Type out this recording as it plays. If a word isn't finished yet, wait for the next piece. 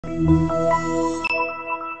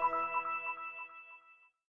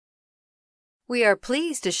We are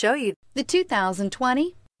pleased to show you the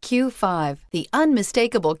 2020 Q5. The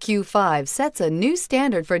unmistakable Q5 sets a new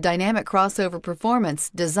standard for dynamic crossover performance,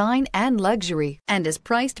 design, and luxury, and is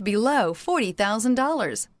priced below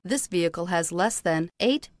 $40,000. This vehicle has less than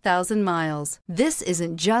 8,000 miles. This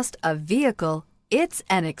isn't just a vehicle, it's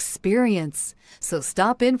an experience. So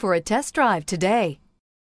stop in for a test drive today.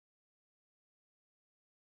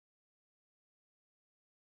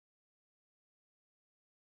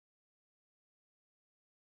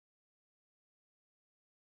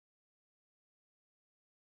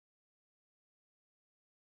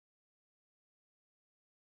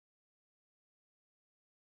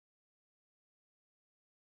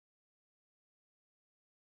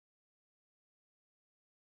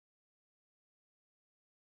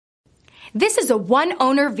 This is a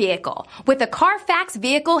one-owner vehicle with a Carfax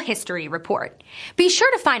Vehicle History Report. Be sure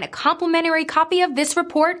to find a complimentary copy of this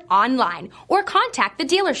report online or contact the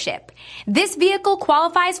dealership. This vehicle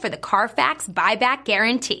qualifies for the Carfax Buyback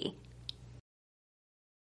Guarantee.